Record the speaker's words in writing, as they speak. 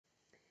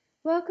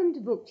Welcome to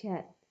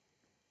Bookchat.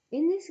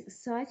 In this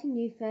exciting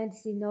new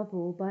fantasy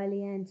novel by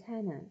Lian,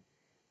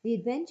 the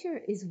adventure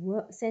is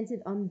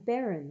centered on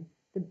Bern,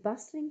 the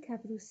bustling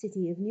capital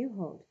city of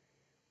Newholt,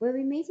 where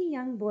we meet a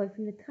young boy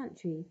from the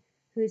country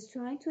who is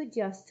trying to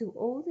adjust to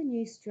all the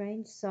new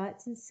strange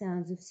sights and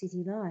sounds of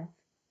city life.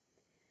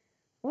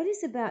 What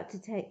is about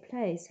to take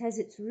place has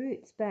its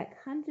roots back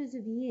hundreds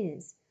of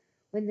years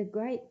when the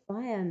great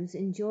Byams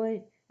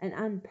enjoyed an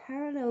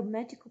unparalleled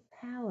magical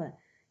power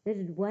that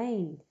had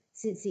waned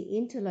since the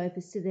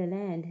interlopers to their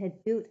land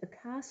had built a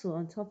castle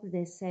on top of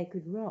their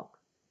sacred rock.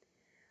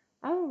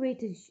 I will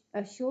read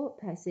a short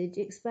passage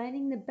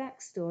explaining the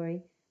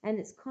backstory and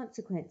its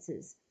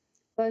consequences,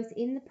 both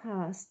in the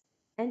past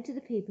and to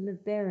the people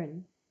of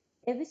Beren,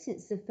 ever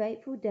since the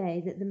fateful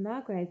day that the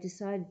Margrave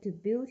decided to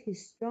build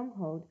his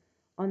stronghold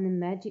on the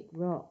magic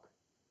rock.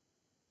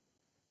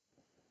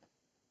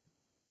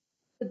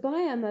 The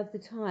Byam of the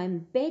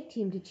time begged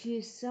him to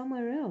choose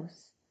somewhere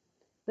else,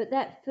 but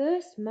that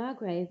first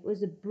Margrave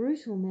was a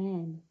brutal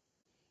man.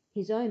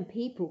 His own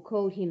people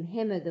called him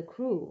Hema the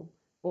Cruel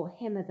or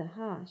Hema the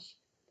Harsh,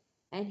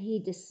 and he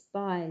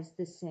despised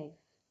the safe.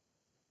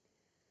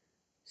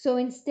 So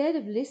instead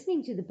of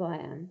listening to the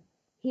Byam,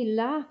 he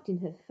laughed in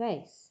her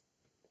face,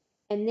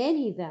 and then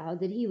he vowed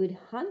that he would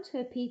hunt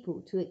her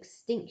people to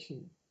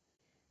extinction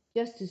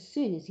just as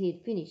soon as he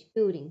had finished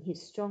building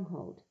his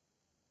stronghold.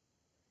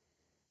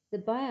 The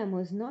Byam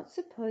was not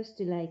supposed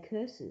to lay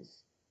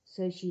curses,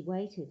 so she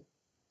waited,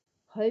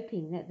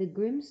 hoping that the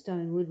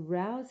Grimstone would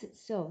rouse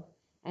itself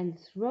and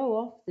throw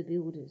off the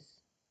builders.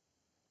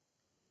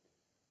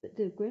 But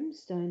the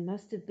Grimstone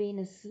must have been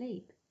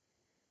asleep,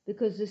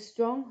 because the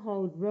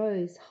stronghold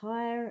rose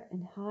higher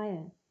and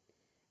higher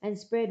and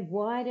spread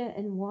wider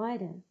and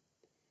wider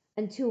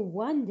until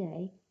one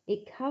day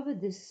it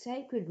covered the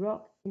sacred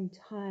rock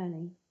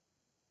entirely.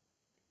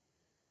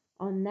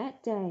 On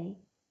that day,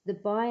 the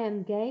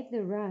Byam gave the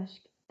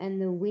Rashk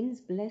and the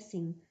wind's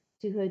blessing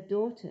to her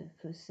daughter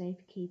for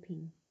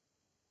safekeeping.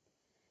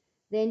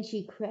 Then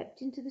she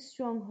crept into the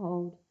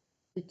stronghold,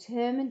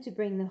 determined to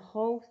bring the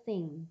whole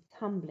thing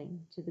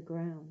tumbling to the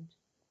ground.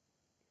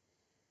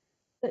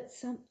 But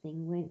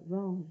something went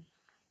wrong.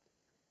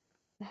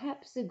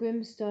 Perhaps the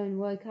Grimstone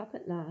woke up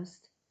at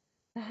last.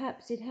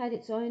 Perhaps it had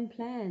its own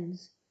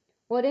plans.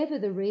 Whatever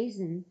the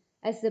reason,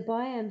 as the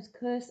Byam's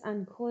curse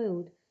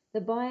uncoiled,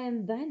 the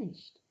Byam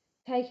vanished,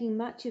 taking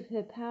much of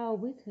her power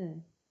with her.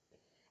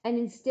 And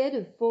instead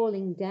of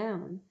falling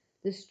down,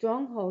 the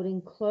stronghold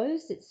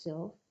enclosed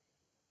itself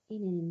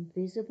in an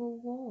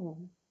invisible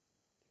wall.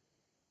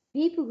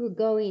 People could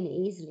go in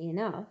easily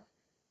enough,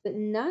 but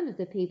none of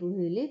the people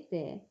who lived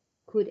there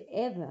could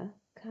ever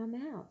come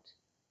out.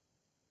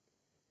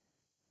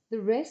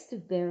 The rest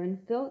of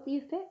Beren felt the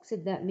effects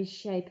of that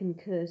misshapen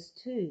curse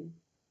too.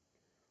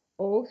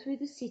 All through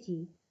the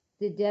city,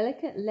 the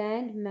delicate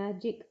land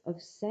magic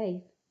of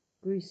Safe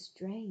grew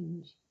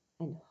strange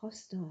and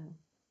hostile.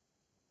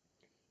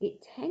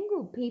 It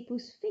tangled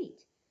people's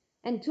feet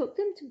and took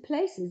them to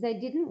places they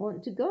didn't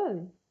want to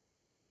go.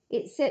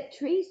 It set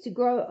trees to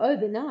grow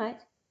overnight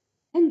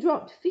and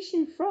dropped fish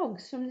and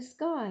frogs from the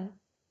sky.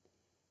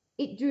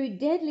 It drew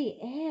deadly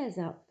airs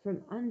up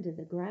from under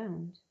the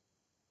ground.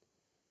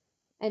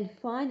 And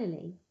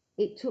finally,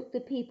 it took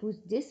the people's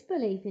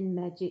disbelief in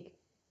magic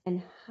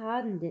and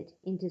hardened it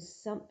into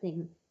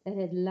something that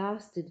had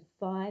lasted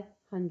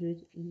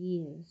 500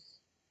 years.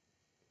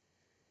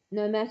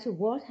 No matter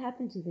what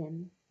happened to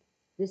them,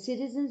 the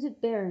citizens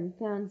of Beren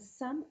found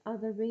some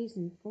other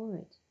reason for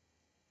it.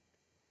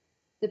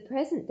 The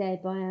present-day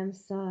Byam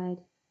sighed.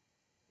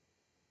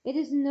 It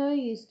is no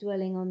use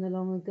dwelling on the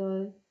long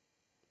ago.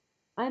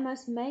 I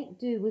must make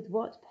do with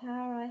what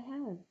power I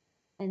have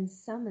and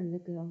summon the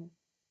girl.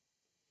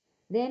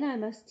 Then I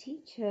must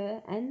teach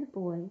her and the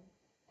boy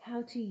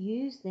how to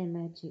use their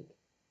magic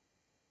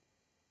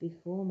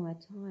before my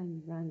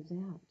time runs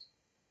out.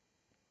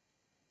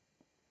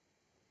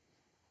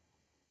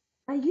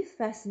 Are you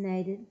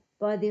fascinated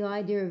by the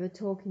idea of a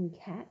talking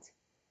cat?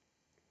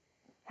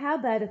 How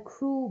about a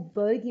cruel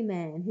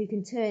bogeyman who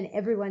can turn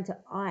everyone to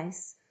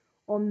ice,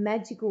 or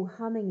magical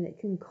humming that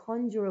can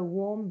conjure a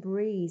warm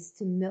breeze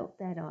to melt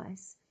that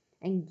ice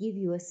and give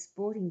you a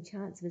sporting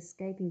chance of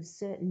escaping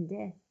certain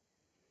death?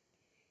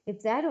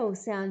 If that all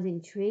sounds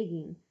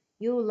intriguing,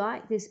 you'll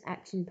like this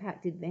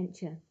action-packed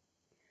adventure.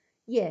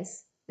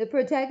 Yes, the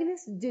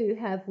protagonists do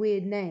have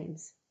weird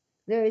names.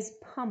 There is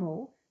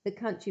Pummel, the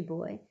country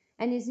boy,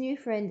 and his new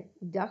friend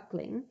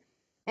Duckling,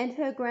 and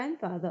her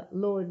grandfather,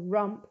 Lord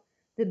Rump,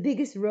 the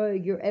biggest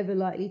rogue you're ever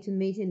likely to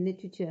meet in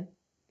literature.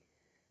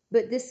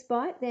 But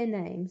despite their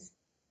names,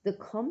 the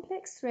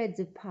complex threads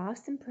of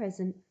past and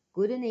present,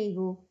 good and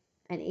evil,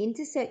 and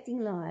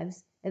intersecting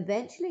lives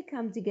eventually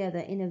come together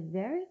in a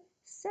very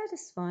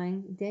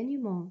satisfying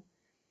denouement,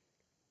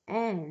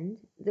 and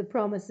the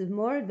promise of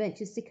more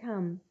adventures to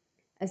come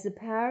as the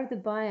power of the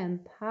Byam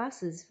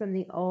passes from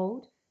the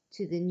old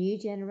to the new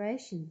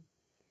generation,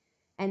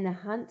 and the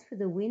hunt for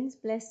the wind's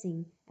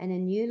blessing and a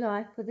new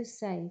life for the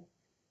safe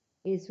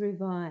is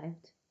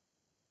revived.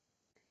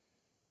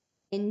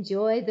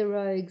 Enjoy the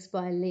Rogues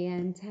by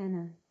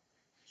Lian.